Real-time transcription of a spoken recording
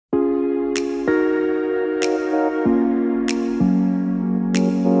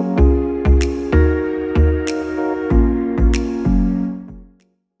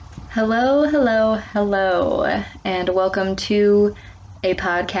Hello, hello, hello, and welcome to a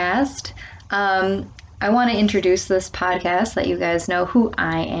podcast. I want to introduce this podcast, let you guys know who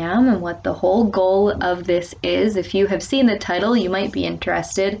I am and what the whole goal of this is. If you have seen the title, you might be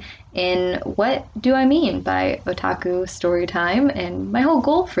interested in what do I mean by otaku story time and my whole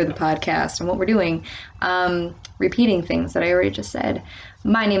goal for the podcast and what we're doing. Repeating things that I already just said.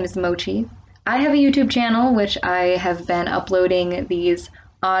 My name is Mochi. I have a YouTube channel which I have been uploading these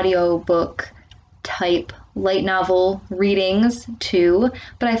audiobook type light novel readings to,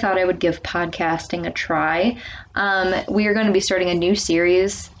 but I thought I would give podcasting a try. We are going to be starting a new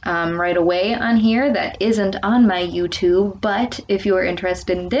series right away on here that isn't on my YouTube, but if you are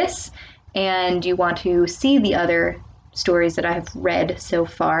interested in this and you want to see the other stories that I have read so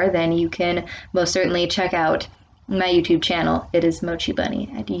far, then you can most certainly check out my YouTube channel. It is Mochi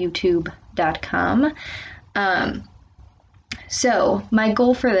Bunny at youtube.com. So my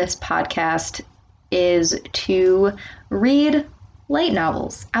goal for this podcast is to read light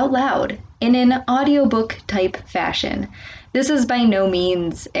novels out loud in an audiobook type fashion. This is by no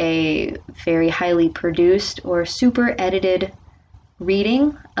means a very highly produced or super edited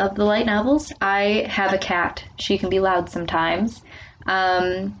reading of the light novels. I have a cat. She can be loud sometimes.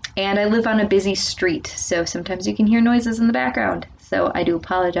 And I live on a busy street, so sometimes you can hear noises in the background. So I do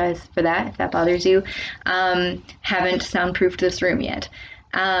apologize for that if that bothers you. Haven't soundproofed this room yet.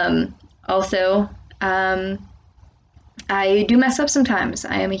 Also, I do mess up sometimes.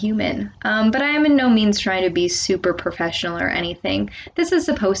 I am a human. But I am in no means trying to be super professional or anything. This is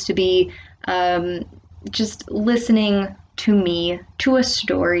supposed to be just listening to me, to a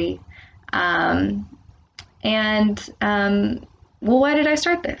story. Well, why did I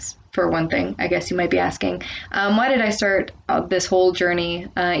start this? For one thing, I guess you might be asking. Why did I start this whole journey,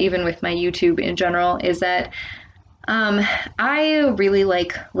 even with my YouTube in general, is that I really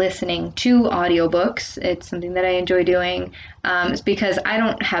like listening to audiobooks. It's something that I enjoy doing. It's because I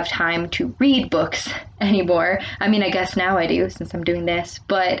don't have time to read books anymore. I mean, I guess now I do since I'm doing this,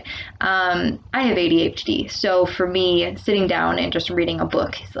 but I have ADHD. So for me, sitting down and just reading a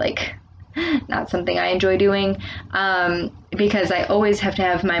book is like not something I enjoy doing, because I always have to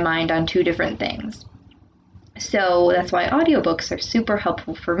have my mind on two different things. So that's why audiobooks are super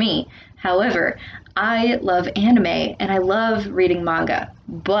helpful for me. However, I love anime and I love reading manga,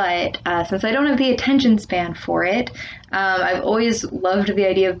 but since I don't have the attention span for it, I've always loved the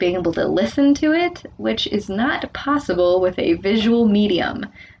idea of being able to listen to it, which is not possible with a visual medium.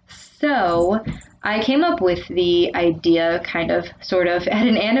 So I came up with the idea, sort of, at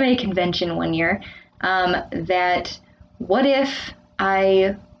an anime convention one year, that what if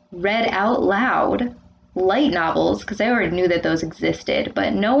I read out loud light novels, because I already knew that those existed,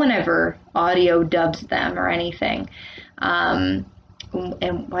 but no one ever audio dubs them or anything. And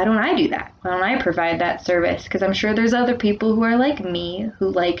why don't I do that? Why don't I provide that service? Because I'm sure there's other people who are like me, who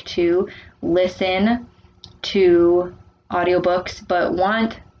like to listen to audiobooks, but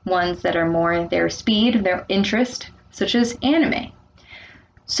want ones that are more their speed, their interest, such as anime.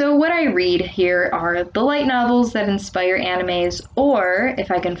 So what I read here are the light novels that inspire animes, or, if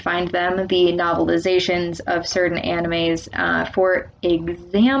I can find them, the novelizations of certain animes. For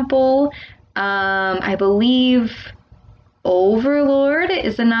example, I believe Overlord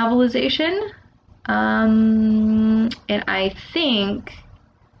is a novelization, and I think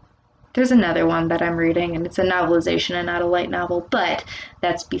there's another one that I'm reading, and it's a novelization and not a light novel, but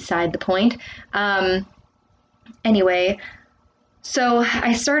that's beside the point. Anyway, so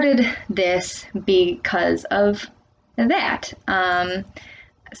I started this because of that.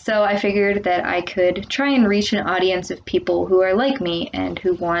 So I figured that I could try and reach an audience of people who are like me and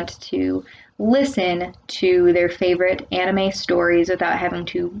who want to listen to their favorite anime stories without having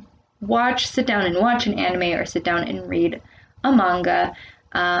to sit down and watch an anime or sit down and read a manga.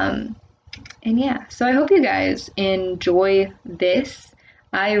 And yeah, so I hope you guys enjoy this.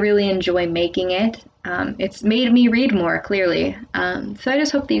 I really enjoy making it. It's made me read more, clearly. So I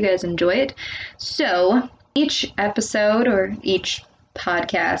just hope that you guys enjoy it. So each episode or each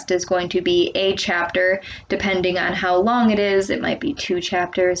podcast is going to be a chapter, depending on how long it is. It might be 2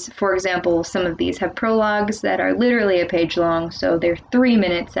 chapters. For example, some of these have prologues that are literally a page long, so they're 3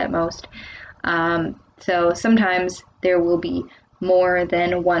 minutes at most. So sometimes there will be more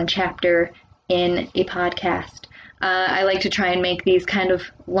than one chapter in a podcast. I like to try and make these kind of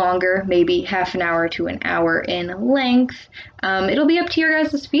longer, maybe half an hour to an hour in length. It'll be up to your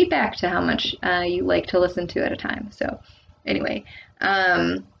guys' feedback to how much you like to listen to at a time. So anyway,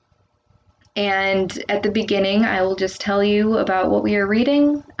 and at the beginning, I will just tell you about what we are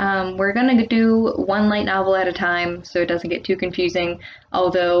reading. We're going to do one light novel at a time so it doesn't get too confusing,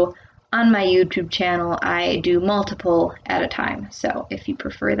 although on my YouTube channel, I do multiple at a time. So if you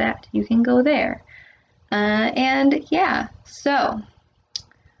prefer that, you can go there. And yeah, so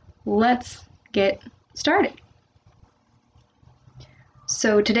let's get started.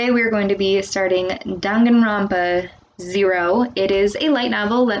 So today we're going to be starting Danganronpa 0. It is a light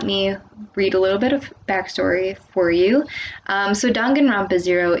novel. Let me read a little bit of backstory for you. So Danganronpa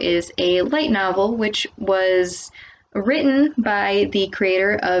 0 is a light novel which was written by the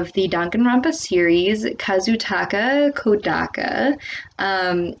creator of the Danganronpa series, Kazutaka Kodaka,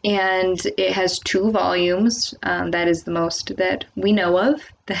 and it has 2 volumes. That is the most that we know of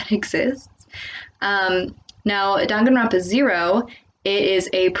that exists. Now, Danganronpa 0, it is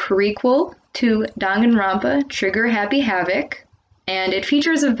a prequel to Danganronpa Trigger Happy Havoc, and it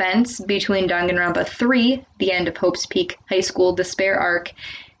features events between Danganronpa 3, the end of Hope's Peak High School Despair arc,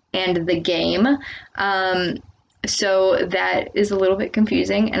 and the game. So that is a little bit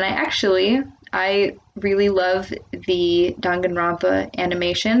confusing, and I really love the Danganronpa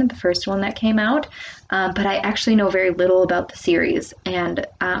animation, the first one that came out, but I actually know very little about the series. And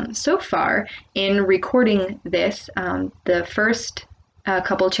so far, in recording this, the first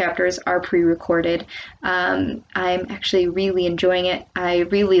couple chapters are pre-recorded. I'm actually really enjoying it. I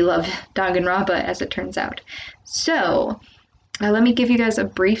really love Danganronpa, as it turns out. So let me give you guys a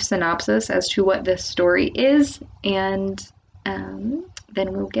brief synopsis as to what this story is, and then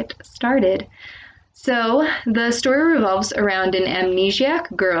we'll get started. So, the story revolves around an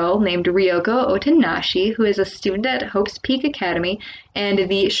amnesiac girl named Ryoko Otonashi, who is a student at Hope's Peak Academy, and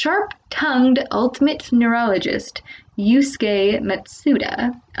the sharp-tongued ultimate neurologist, Yusuke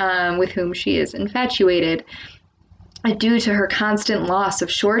Matsuda, with whom she is infatuated. Due to her constant loss of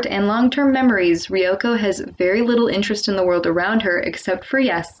short and long-term memories, Ryoko has very little interest in the world around her except for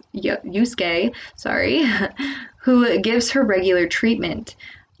Yusuke, who gives her regular treatment.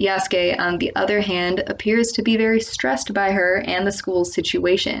 Yasuke, on the other hand, appears to be very stressed by her and the school's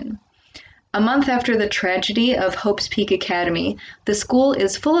situation. A month after the tragedy of Hope's Peak Academy, the school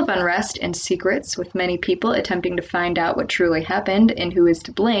is full of unrest and secrets, with many people attempting to find out what truly happened and who is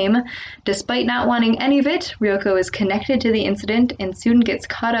to blame. Despite not wanting any of it, Ryoko is connected to the incident and soon gets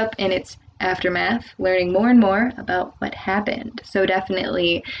caught up in its aftermath, learning more and more about what happened. So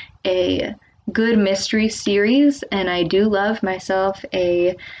definitely a good mystery series, and I do love myself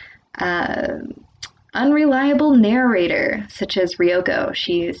a unreliable narrator such as Ryoko.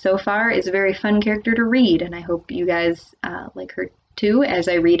 She so far is a very fun character to read, and I hope you guys like her too as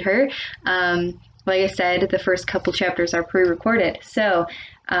I read her. Like I said, the first couple chapters are pre-recorded, so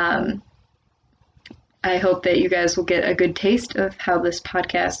I hope that you guys will get a good taste of how this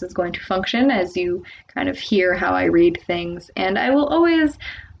podcast is going to function as you kind of hear how I read things, and I will always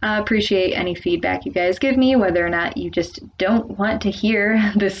appreciate any feedback you guys give me, whether or not you just don't want to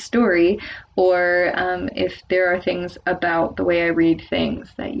hear this story, or if there are things about the way I read things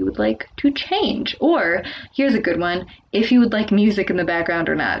that you would like to change. Or, here's a good one, if you would like music in the background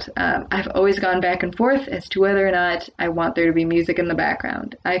or not. I've always gone back and forth as to whether or not I want there to be music in the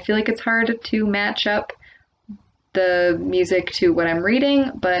background. I feel like it's hard to match up the music to what I'm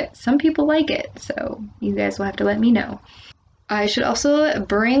reading, but some people like it, so you guys will have to let me know. I should also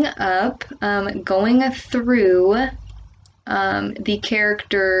bring up going through the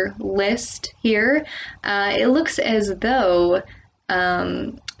character list here. It looks as though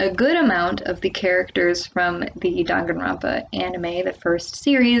a good amount of the characters from the Danganronpa anime, the first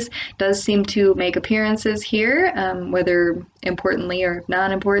series, does seem to make appearances here, whether importantly or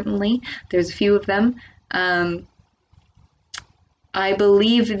non-importantly. There's a few of them. I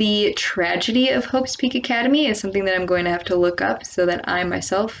believe the tragedy of Hope's Peak Academy is something that I'm going to have to look up so that I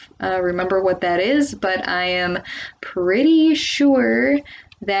myself remember what that is, but I am pretty sure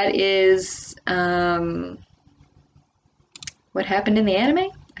that is what happened in the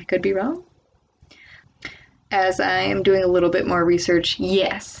anime. I could be wrong. As I am doing a little bit more research,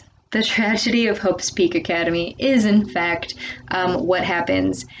 yes, the tragedy of Hope's Peak Academy is in fact what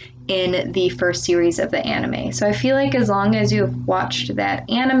happens in the first series of the anime. So I feel like as long as you have watched that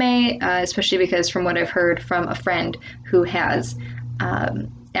anime, especially because from what I've heard from a friend who has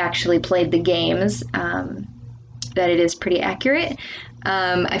actually played the games, that it is pretty accurate,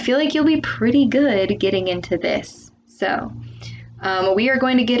 I feel like you'll be pretty good getting into this. So we are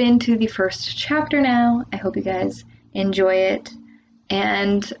going to get into the first chapter now. I hope you guys enjoy it,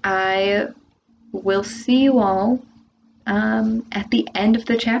 and I will see you all at the end of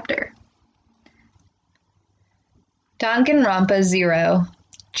the chapter. Danganronpa 0,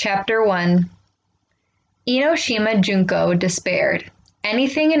 Chapter 1. Enoshima Junko despaired.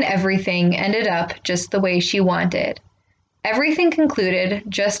 Anything and everything ended up just the way she wanted. Everything concluded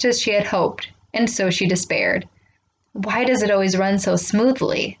just as she had hoped, and so she despaired. Why does it always run so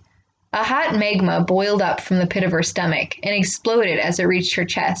smoothly? A hot magma boiled up from the pit of her stomach and exploded as it reached her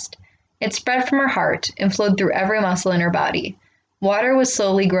chest. It spread from her heart and flowed through every muscle in her body. Water was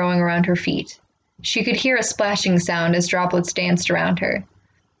slowly growing around her feet. She could hear a splashing sound as droplets danced around her.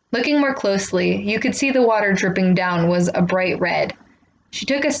 Looking more closely, you could see the water dripping down was a bright red. She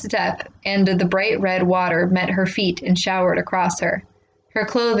took a step, and the bright red water met her feet and showered across her. Her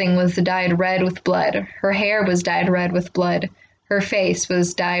clothing was dyed red with blood. Her hair was dyed red with blood. Her face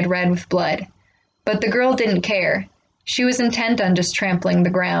was dyed red with blood. But the girl didn't care. She was intent on just trampling the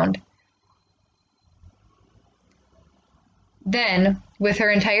ground. Then, with her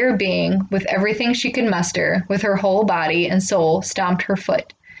entire being, with everything she could muster, with her whole body and soul, stomped her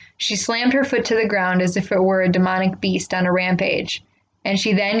foot. She slammed her foot to the ground as if it were a demonic beast on a rampage, and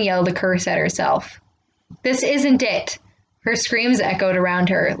she then yelled a curse at herself. "This isn't it!" Her screams echoed around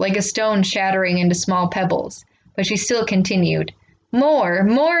her, like a stone shattering into small pebbles, but she still continued. "More,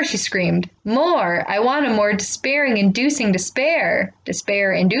 more," she screamed. "More! I want a more despair-inducing despair!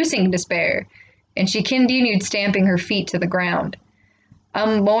 Despair-inducing despair!" And she continued stamping her feet to the ground. A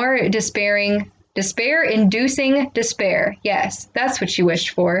more despair-inducing despair. Yes, that's what she wished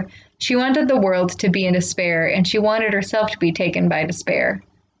for. She wanted the world to be in despair, and she wanted herself to be taken by despair.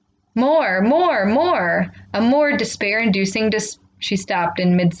 More, more, more! A more despair-inducing She stopped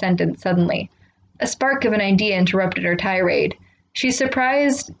in mid-sentence suddenly. A spark of an idea interrupted her tirade.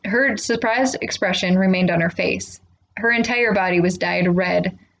 Her surprised expression remained on her face. Her entire body was dyed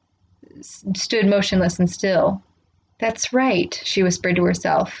red, stood motionless and still. "That's right," she whispered to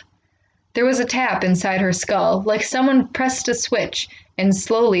herself. There was a tap inside her skull, like someone pressed a switch, and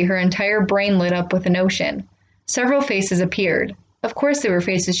slowly her entire brain lit up with a notion. Several faces appeared. Of course they were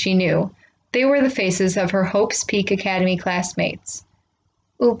faces she knew. They were the faces of her Hope's Peak Academy classmates.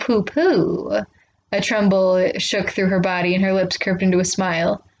 "Ooh, poo-poo." A tremble shook through her body and her lips curved into a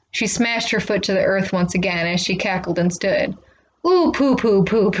smile. She smashed her foot to the earth once again as she cackled and stood. "Ooh, poo-poo,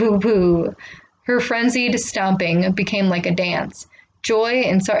 poo-poo-poo." Her frenzied stomping became like a dance. Joy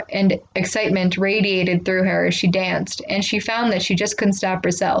and excitement radiated through her as she danced, and she found that she just couldn't stop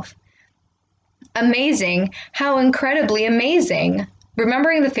herself. Amazing! How incredibly amazing!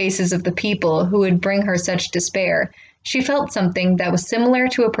 Remembering the faces of the people who would bring her such despair, she felt something that was similar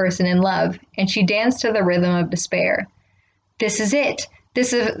to a person in love, and she danced to the rhythm of despair. This is it!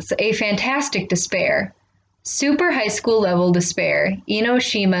 This is a fantastic despair! Super high school level despair.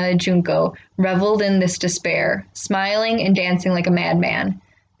 Enoshima Junko reveled in this despair, smiling and dancing like a madman.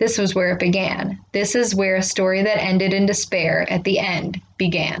 This was where it began. This is where a story that ended in despair at the end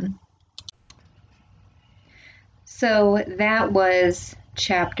began. So that was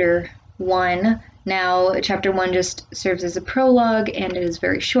chapter 1. Now, chapter 1 just serves as a prologue and it is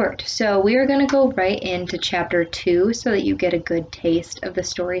very short. So we are going to go right into chapter 2 so that you get a good taste of the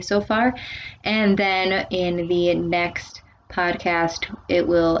story so far. And then in the next podcast, it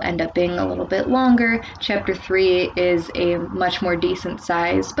will end up being a little bit longer. Chapter 3 is a much more decent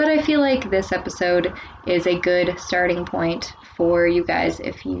size, but I feel like this episode is a good starting point for you guys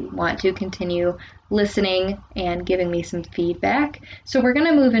if you want to continue listening and giving me some feedback. So we're going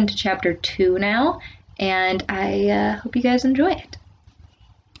to move into chapter 2 now, and I hope you guys enjoy it.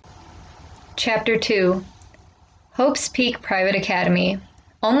 Chapter 2, Hope's Peak Private Academy.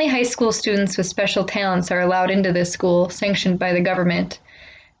 Only high school students with special talents are allowed into this school, sanctioned by the government.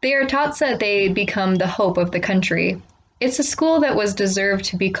 They are taught so that they become the hope of the country. It's a school that was deserved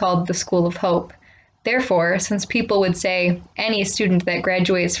to be called the School of Hope. Therefore, since people would say any student that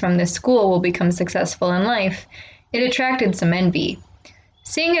graduates from this school will become successful in life, it attracted some envy.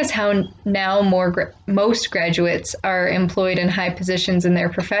 Seeing as how now most graduates are employed in high positions in their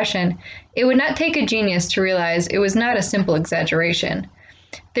profession, it would not take a genius to realize it was not a simple exaggeration.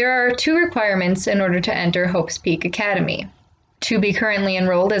 There are 2 requirements in order to enter Hope's Peak Academy: to be currently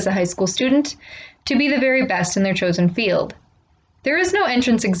enrolled as a high school student, to be the very best in their chosen field. There is no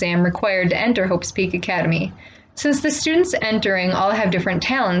entrance exam required to enter Hope's Peak Academy. Since the students entering all have different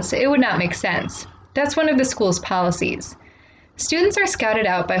talents, it would not make sense. That's one of the school's policies. Students are scouted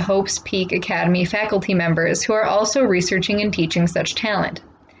out by Hope's Peak Academy faculty members who are also researching and teaching such talent.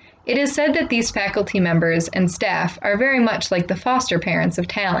 It is said that these faculty members and staff are very much like the foster parents of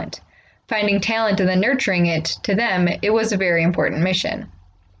talent. Finding talent and then nurturing it, to them, it was a very important mission.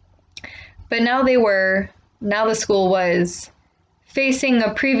 But now the school was facing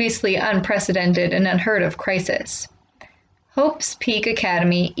a previously unprecedented and unheard of crisis. Hope's Peak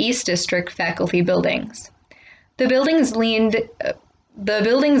Academy East District faculty buildings. The The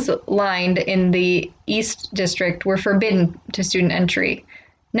buildings lined in the East District were forbidden to student entry.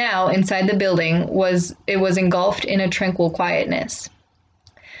 Now, inside the building was engulfed in a tranquil quietness.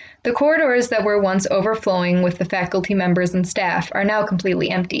 The corridors that were once overflowing with the faculty members and staff are now completely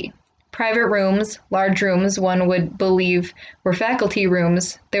empty. Private rooms, large rooms one would believe were faculty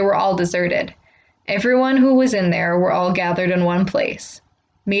rooms, they were all deserted. Everyone who was in there were all gathered in one place.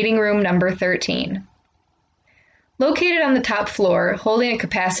 Meeting room number 13. Located on the top floor, holding a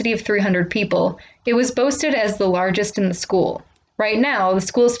capacity of 300 people, it was boasted as the largest in the school. Right now, the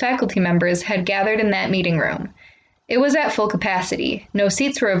school's faculty members had gathered in that meeting room. It was at full capacity. No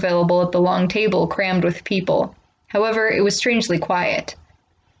seats were available at the long table crammed with people. However, it was strangely quiet.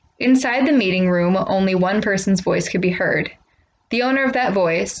 Inside the meeting room, only one person's voice could be heard. The owner of that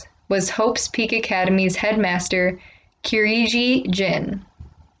voice was Hope's Peak Academy's headmaster, Kirigi Jin.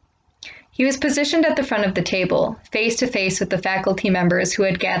 He was positioned at the front of the table, face to face with the faculty members who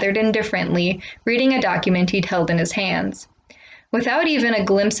had gathered indifferently, reading a document he'd held in his hands. Without even a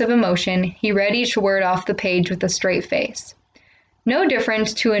glimpse of emotion, he read each word off the page with a straight face. No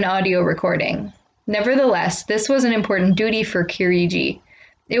different to an audio recording. Nevertheless, this was an important duty for Kirigi.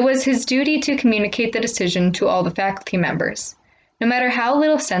 It was his duty to communicate the decision to all the faculty members, no matter how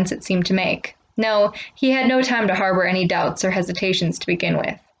little sense it seemed to make. No, he had no time to harbor any doubts or hesitations to begin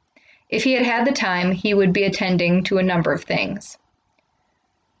with. If he had had the time, he would be attending to a number of things.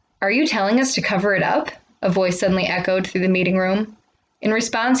 "Are you telling us to cover it up?" a voice suddenly echoed through the meeting room. In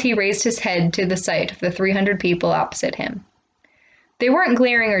response, he raised his head to the sight of the 300 people opposite him. They weren't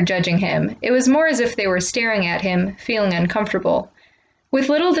glaring or judging him. It was more as if they were staring at him, feeling uncomfortable. With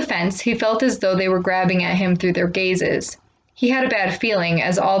little defense, he felt as though they were grabbing at him through their gazes. He had a bad feeling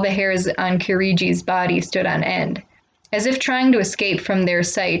as all the hairs on Kiriji's body stood on end. As if trying to escape from their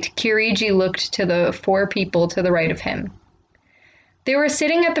sight, Kirigi looked to the 4 people to the right of him. They were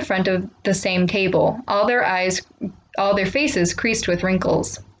sitting at the front of the same table, all their faces creased with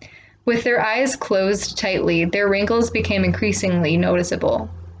wrinkles. With their eyes closed tightly, their wrinkles became increasingly noticeable.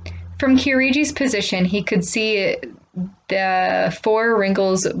 From Kiriji's position, he could see the 4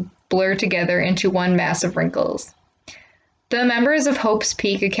 wrinkles blur together into one mass of wrinkles. The members of Hope's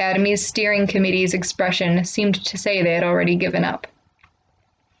Peak Academy's steering committee's expression seemed to say they had already given up.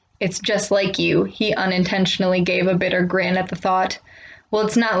 "It's just like you," he unintentionally gave a bitter grin at the thought. "Well,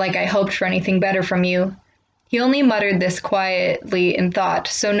 it's not like I hoped for anything better from you." He only muttered this quietly in thought,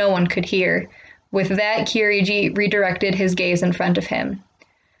 so no one could hear. With that, Kirigi redirected his gaze in front of him.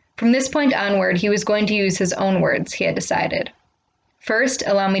 From this point onward, he was going to use his own words, he had decided. "First,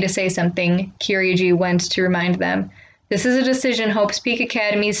 allow me to say something," Kirigi went to remind them. "This is a decision Hope's Peak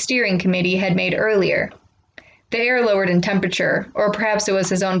Academy's steering committee had made earlier." The air lowered in temperature, or perhaps it was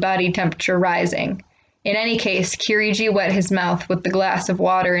his own body temperature rising. In any case, Kirigi wet his mouth with the glass of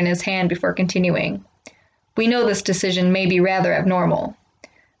water in his hand before continuing. "We know this decision may be rather abnormal."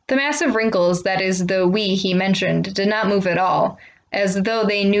 The mass of wrinkles, that is, the "we" he mentioned, did not move at all, as though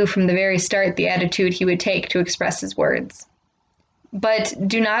they knew from the very start the attitude he would take to express his words. "But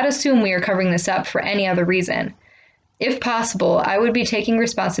do not assume we are covering this up for any other reason. If possible, I would be taking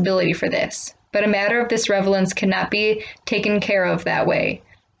responsibility for this, but a matter of this relevance cannot be taken care of that way.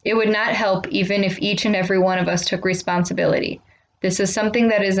 It would not help even if each and every one of us took responsibility. This is something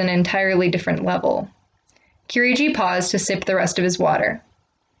that is an entirely different level." Kirigi paused to sip the rest of his water.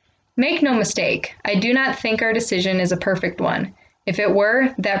 "Make no mistake, I do not think our decision is a perfect one. If it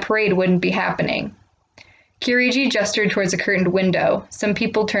were, that parade wouldn't be happening." Kirigi gestured towards a curtained window. Some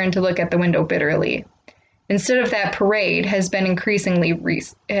people turned to look at the window bitterly. "Instead of that parade has been increasing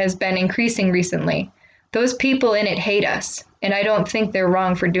recently. Those people in it hate us, and I don't think they're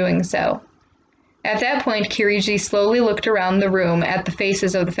wrong for doing so." At that point, Kirigi slowly looked around the room at the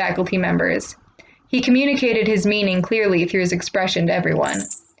faces of the faculty members. He communicated his meaning clearly through his expression to everyone.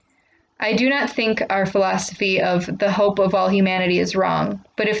 "I do not think our philosophy of the hope of all humanity is wrong,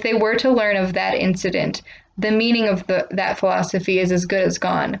 but if they were to learn of that incident, the meaning of that philosophy is as good as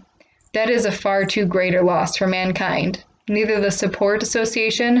gone. That is a far too greater loss for mankind. Neither the Support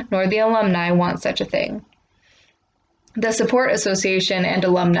Association nor the alumni want such a thing." The Support Association and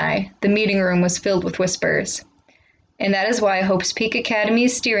alumni, the meeting room was filled with whispers. "And that is why Hope's Peak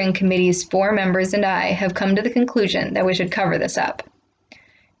Academy's steering committee's 4 members and I have come to the conclusion that we should cover this up."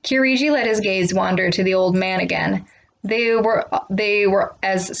 Kirigi let his gaze wander to the old man again. They were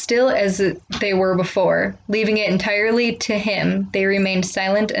as still as they were before. Leaving it entirely to him, they remained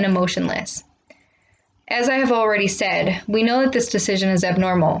silent and emotionless. "As I have already said, we know that this decision is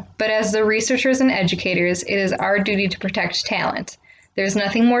abnormal, but as the researchers and educators, it is our duty to protect talent. There is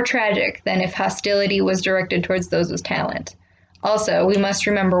nothing more tragic than if hostility was directed towards those with talent. Also, we must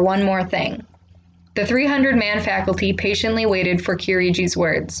remember one more thing. The 300-man faculty patiently waited for Kiriji's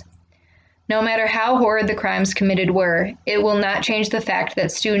words. No matter how horrid the crimes committed were, it will not change the fact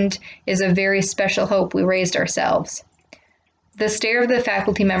that student is a very special hope we raised ourselves. The stare of the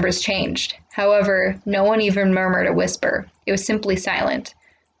faculty members changed. However, no one even murmured a whisper. It was simply silent.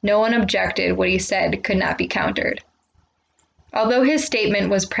 No one objected. What he said could not be countered. Although his statement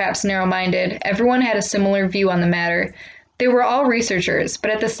was perhaps narrow-minded, everyone had a similar view on the matter. They were all researchers,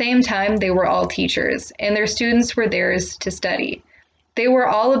 but at the same time they were all teachers, and their students were theirs to study. They were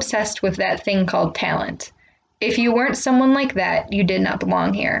all obsessed with that thing called talent. If you weren't someone like that, you did not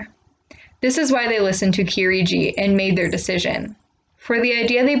belong here. This is why they listened to Kiriji and made their decision. For the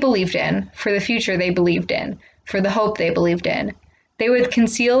idea they believed in, for the future they believed in, for the hope they believed in, they would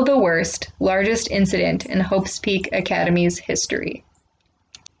conceal the worst, largest incident in Hope's Peak Academy's history.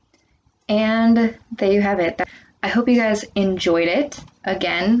 And there you have it. I hope you guys enjoyed it.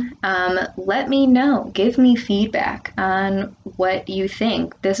 Again, let me know. Give me feedback on what you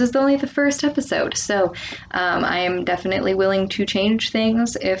think. This is only the first episode, so I am definitely willing to change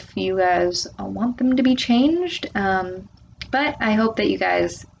things if you guys want them to be changed. But I hope that you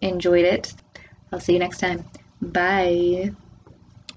guys enjoyed it. I'll see you next time. Bye.